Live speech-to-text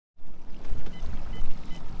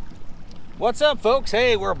What's up, folks?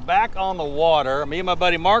 Hey, we're back on the water. Me and my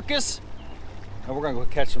buddy Marcus, and we're gonna go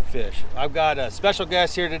catch some fish. I've got a special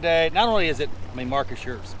guest here today. Not only is it, Marcus,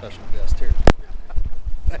 you're a special guest here.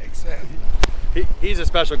 Thanks, man. He's a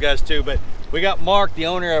special guest too, but we got Mark, the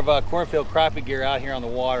owner of Cornfield Crappie Gear, out here on the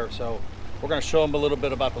water. So we're gonna show him a little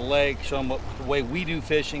bit about the lake, show him the way we do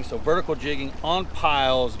fishing. So vertical jigging on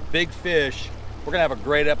piles, big fish. We're gonna have a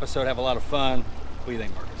great episode, have a lot of fun. What do you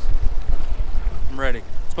think, Marcus? I'm ready.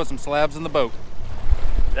 Let's put some slabs in the boat.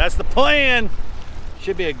 That's the plan.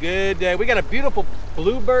 Should be a good day. We got a beautiful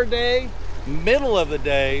bluebird day, middle of the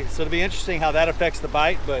day, so it'll be interesting how that affects the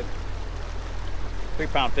bite, but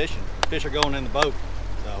 3-pound fishing. Fish are going in the boat,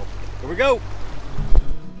 so here we go. All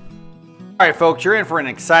right, folks, you're in for an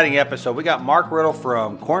exciting episode. We got Mark Riddle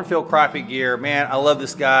from Cornfield Crappie Gear. Man, I love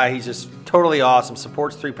this guy. He's just totally awesome,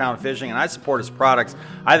 supports 3-pound fishing, and I support his products.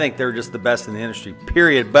 I think they're just the best in the industry,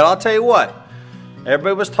 period. But I'll tell you what,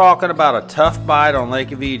 everybody was talking about a tough bite on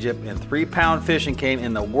Lake of Egypt, and 3-pound fishing came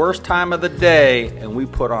in the worst time of the day, and we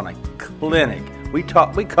put on a clinic. We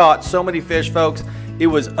caught so many fish, folks. It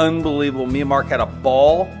was unbelievable. Me and Mark had a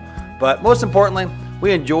ball, but most importantly,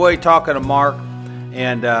 we enjoyed talking to Mark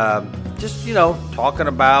and just, you know, talking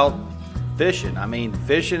about fishing. I mean,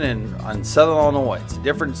 fishing on Southern Illinois. It's a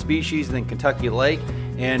different species than Kentucky Lake,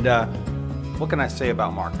 and what can I say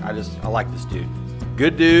about Mark? I like this dude.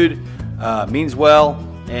 Good dude. Means well,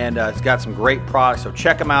 and it's got some great products, so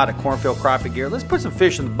check them out at Cornfield Crappie Gear. Let's put some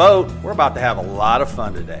fish in the boat. We're about to have a lot of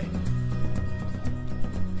fun today.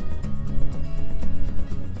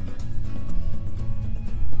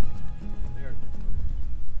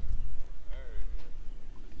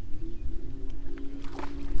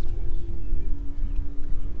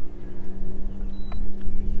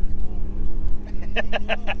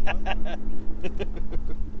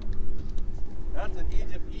 That's an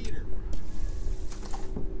Egypt eater.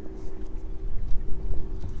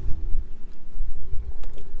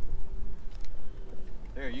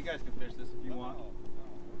 There, you guys can fish this if you want.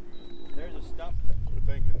 There's a stump. We're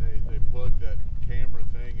thinking they plugged that camera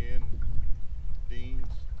thing in Dean's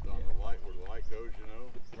on the light where the light goes, you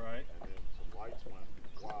know. Right. And then some lights went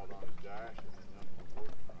wild on his dash, and then nothing was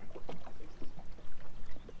working right.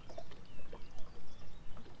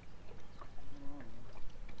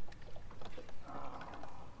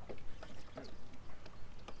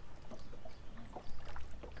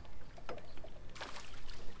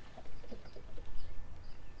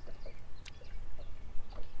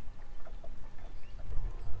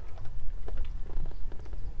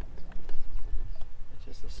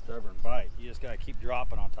 Just a stubborn bite. You just gotta keep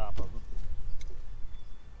dropping on top of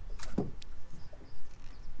them.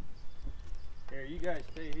 Here, you guys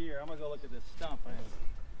stay here. I'm gonna go look at this stump.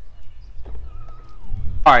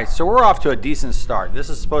 All right, so we're off to a decent start. This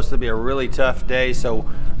is supposed to be a really tough day, so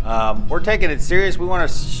we're taking it serious. We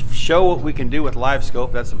want to show what we can do with live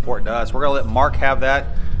scope. That's important to us. We're gonna let Mark have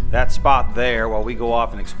that spot there while we go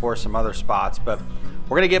off and explore some other spots. But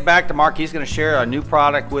we're going to get back to Mark. He's going to share a new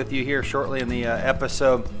product with you here shortly in the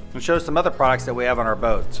episode and show some other products that we have on our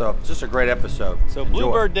boat. So it's just a great episode. So enjoy.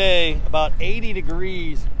 Bluebird day, about 80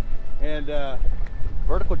 degrees, and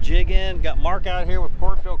vertical jigging. Got Mark out here with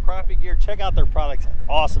Cornfield Crappie Gear. Check out their products.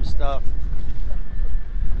 Awesome stuff.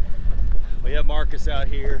 We have Marcus out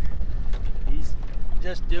here. He's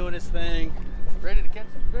just doing his thing. Ready to catch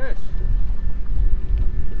some fish.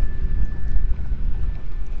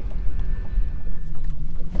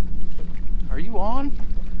 Are you on?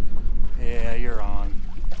 Yeah, you're on.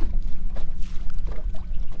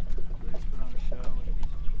 Let's put on a show.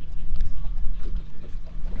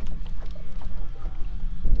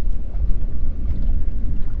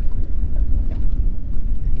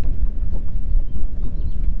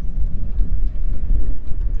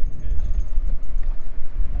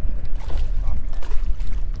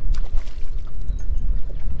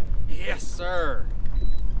 Yes, sir.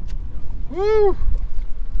 Woo!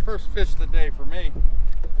 First fish of the day for me.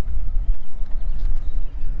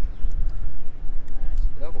 Nice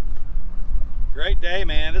double. Great day,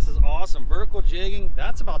 man. This is awesome. Vertical jigging.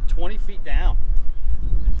 That's about 20 feet down.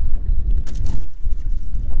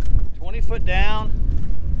 20 foot down.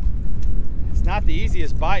 It's not the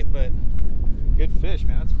easiest bite, but good fish,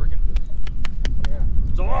 man. That's freaking, yeah.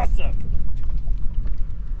 It's awesome.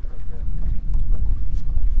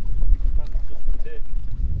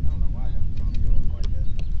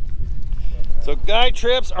 So guide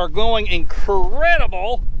trips are going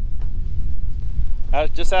incredible.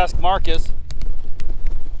 Just ask Marcus.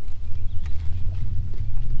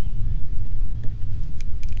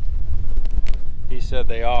 He said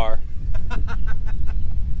they are.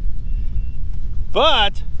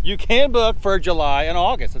 But You can book for July and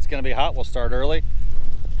August. It's going to be hot. We'll start early.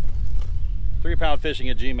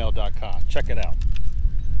 3poundfishing@gmail.com. Check it out.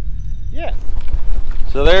 Yeah.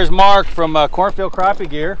 So there's Mark from Cornfield Crappie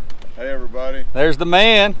Gear. Hey everybody. There's the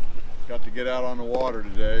man. Got to get out on the water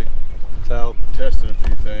today. So testing a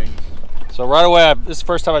few things. So right away, this is the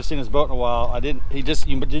first time I've seen his boat in a while. Did you just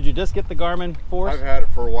get the Garmin Force? I've had it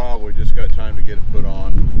for a while. We just got time to get it put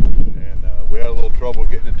on, and we had a little trouble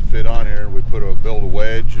getting it to fit on here. We built a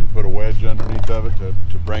wedge and put a wedge underneath of it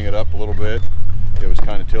to bring it up a little bit. It was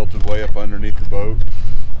kind of tilted way up underneath the boat,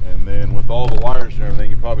 and then with all the wires and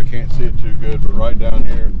everything, you probably can't see it too good, but right down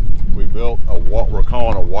here we built what we're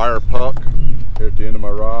calling a wire puck here at the end of my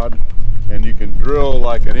rod. And you can drill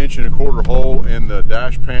like an 1¼ hole in the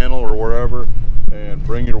dash panel or wherever and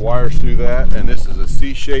bring your wires through that. And this is a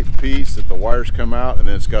C-shaped piece that the wires come out, and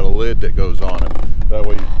then it's got a lid that goes on it. That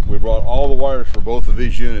way we brought all the wires for both of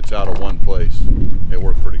these units out of one place. It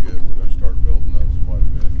worked pretty good. We're going to start building those quite a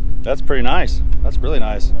bit. That's pretty nice. That's really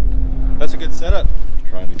nice. That's a good setup.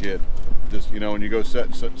 Trying to get just, you know, when you go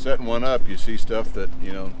setting one up, you see stuff that,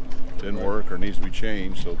 you know, didn't work or needs to be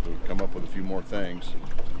changed, so to come up with a few more things.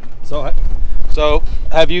 So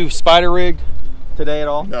have you spider rigged today at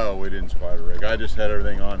all? No, we didn't spider rig. I just had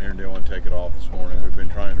everything on here and didn't want to take it off this morning. We've been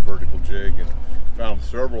trying to vertical jig and found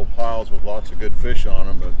several piles with lots of good fish on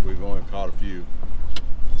them, but we've only caught a few.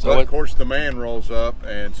 So of course the man rolls up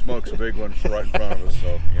and smokes a big one right in front of us,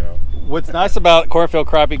 so, you know. What's nice about Cornfield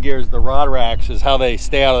Crappie Gear is the rod racks is how they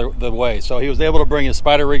stay out of the way. So he was able to bring his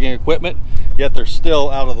spider rigging equipment, yet they're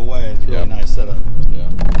still out of the way. It's really nice setup. Yeah.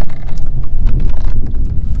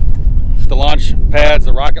 The launch pads,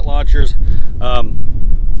 the rocket launchers,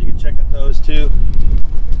 you can check at those too.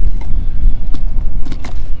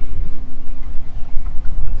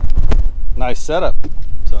 Nice setup.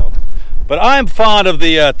 So, but I'm fond of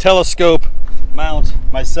the telescope mount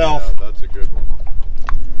myself. Yeah, that's a good one,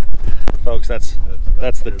 folks. That's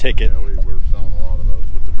the ticket. Yeah, we're selling a lot of those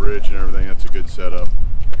with the bridge and everything. That's a good setup.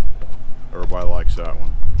 Everybody likes that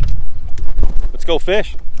one. Let's go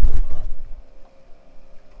fish.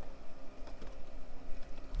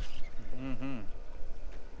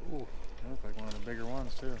 Ooh, that looks like one of the bigger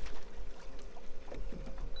ones too.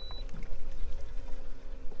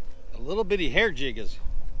 A little bitty hair jig is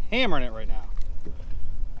hammering it right now.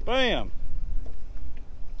 Bam!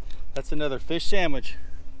 That's another fish sandwich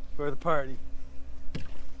for the party.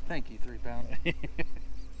 Thank you, 3 pound.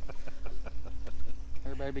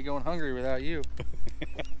 Everybody be going hungry without you.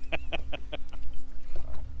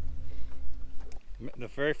 The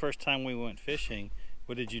very first time we went fishing,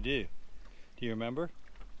 what did you do? Do you remember?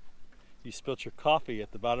 You spilt your coffee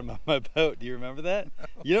at the bottom of my boat. Do you remember that?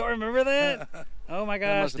 You don't remember that? Oh my gosh,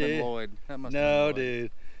 that must have dude. been Lloyd. That must No, have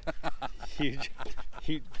been dude.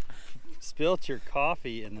 you spilt your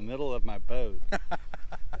coffee in the middle of my boat.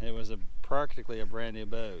 It was practically a brand new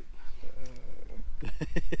boat.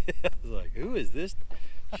 I was like, who is this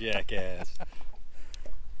jackass?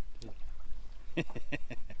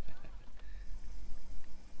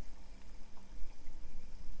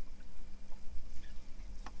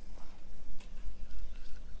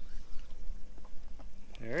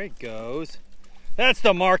 There it goes. That's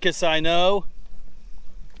the Marcus I know.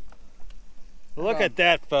 Look at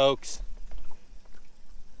that, folks.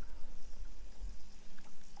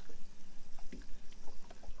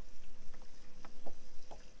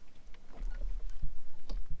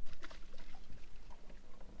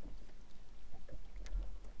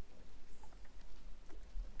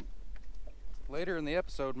 Later in the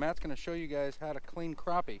episode, Matt's going to show you guys how to clean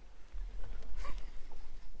crappie.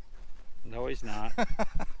 No, he's not.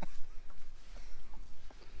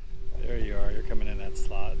 There you are. You're coming in that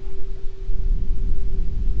slot.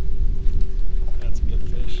 That's a good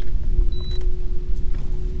fish.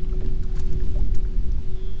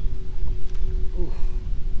 Ooh.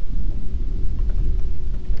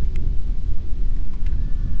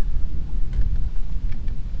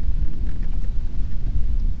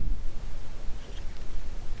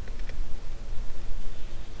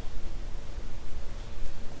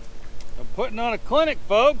 Putting on a clinic,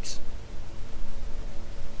 folks.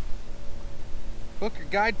 Book your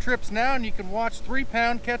guide trips now and you can watch 3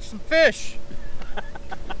 pound catch some fish.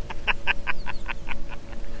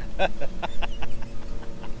 That's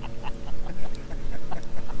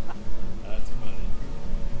funny.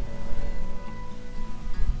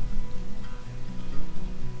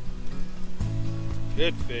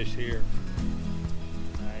 Good fish here.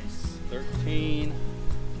 Nice. 13.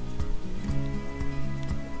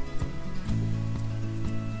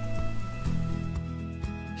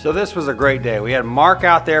 So this was a great day. We had Mark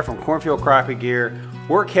out there from Cornfield Crappie Gear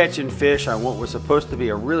We're catching fish on what was supposed to be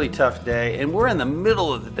a really tough day, and we're in the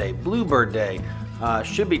middle of the day, Bluebird Day.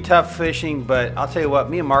 Should be tough fishing, but I'll tell you what,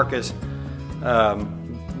 me and Marcus,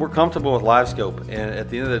 we're comfortable with live scope, and at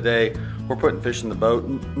the end of the day, we're putting fish in the boat,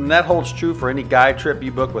 and that holds true for any guide trip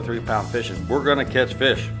you book with 3-pound fishing. We're gonna catch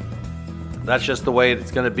fish. That's just the way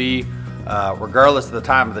it's gonna be, regardless of the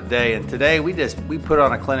time of the day. And today we put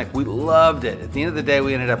on a clinic. We loved it. At the end of the day,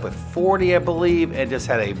 we ended up with 40, I believe, and just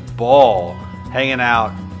had a ball hanging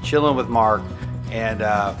out, chilling with Mark, and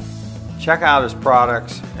check out his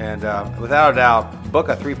products. And without a doubt, book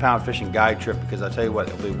a 3-pound fishing guide trip, because I tell you what,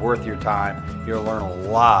 it'll be worth your time. You'll learn a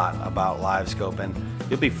lot about live scoping.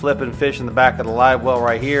 You'll be flipping fish in the back of the live well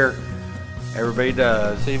right here. Everybody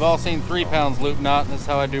does. So you've all seen 3 pounds loop knot, and this is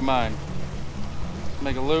how I do mine.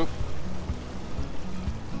 Make a loop,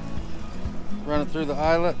 run it through the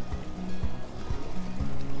eyelet,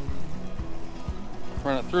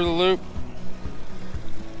 run it through the loop,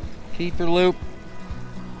 keep your loop,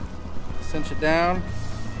 cinch it down,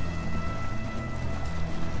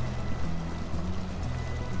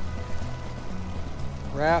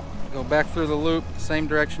 wrap, go back through the loop, same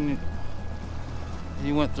direction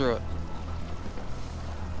you went through it.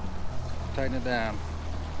 Tighten it down.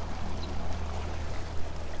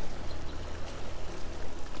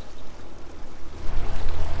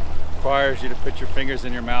 Requires you to put your fingers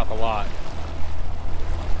in your mouth a lot.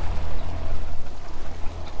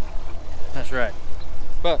 That's right.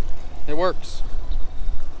 But it works.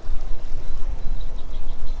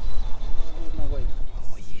 Oh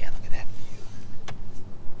yeah, look at that view.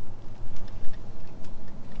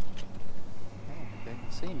 Oh, they can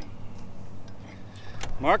see me.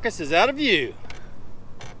 Marcus is out of view.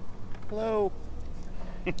 Hello.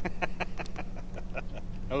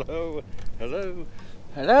 Hello. Hello.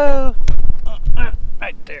 Hello.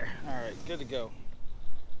 Right there. All right, good to go.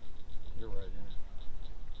 You're right here.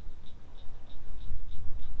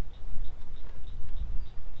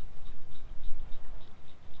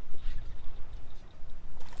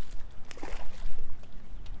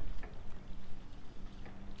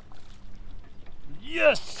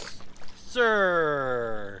 Yes,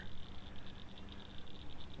 sir.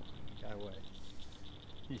 Got away.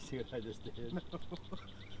 You see what I just did? No.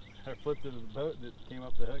 I flipped into the boat and it came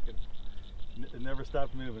up the hook and it never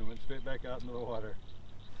stopped moving. It went straight back out into the water.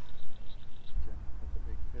 That's a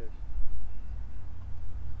big fish.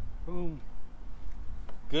 Boom.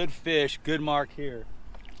 Good fish, good mark here.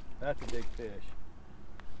 That's a big fish.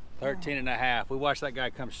 13.5. We watched that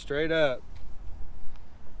guy come straight up.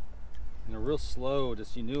 And a real slow,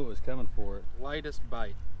 just you knew it was coming for it. Lightest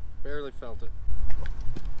bite. Barely felt it.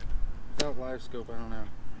 Without live scope, I don't know.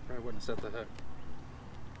 I probably wouldn't have set the hook.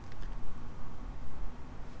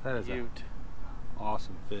 That is Cute. an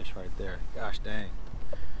awesome fish right there. Gosh dang.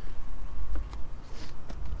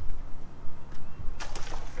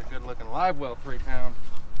 A good looking live well 3 pound.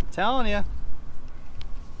 I'm telling you.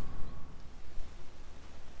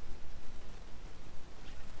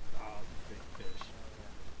 Oh, big fish.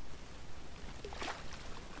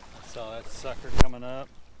 I saw that sucker coming up.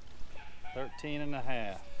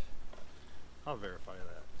 13.5. I'll verify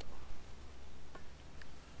that.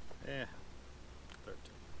 Yeah. 13.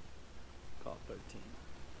 Call it 13.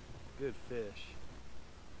 Good fish.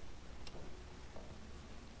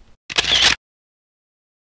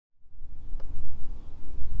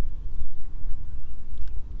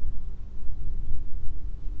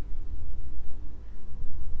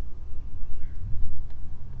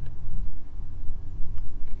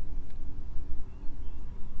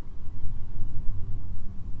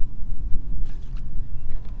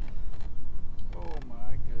 Oh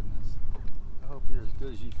my goodness. I hope you're as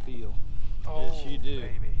good as you feel. Oh, yes, you do.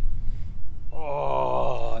 Baby.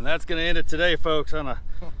 Oh, and that's going to end it today, folks, on a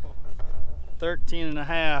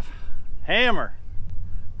 13.5 hammer.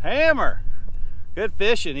 Hammer. Good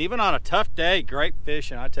fishing, even on a tough day. Great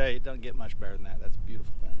fishing. I tell you, it doesn't get much better than that. That's a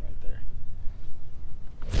beautiful thing right there.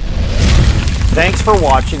 Thanks for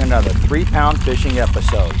watching another 3-Pound Fishing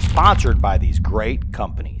episode, sponsored by these great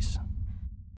companies.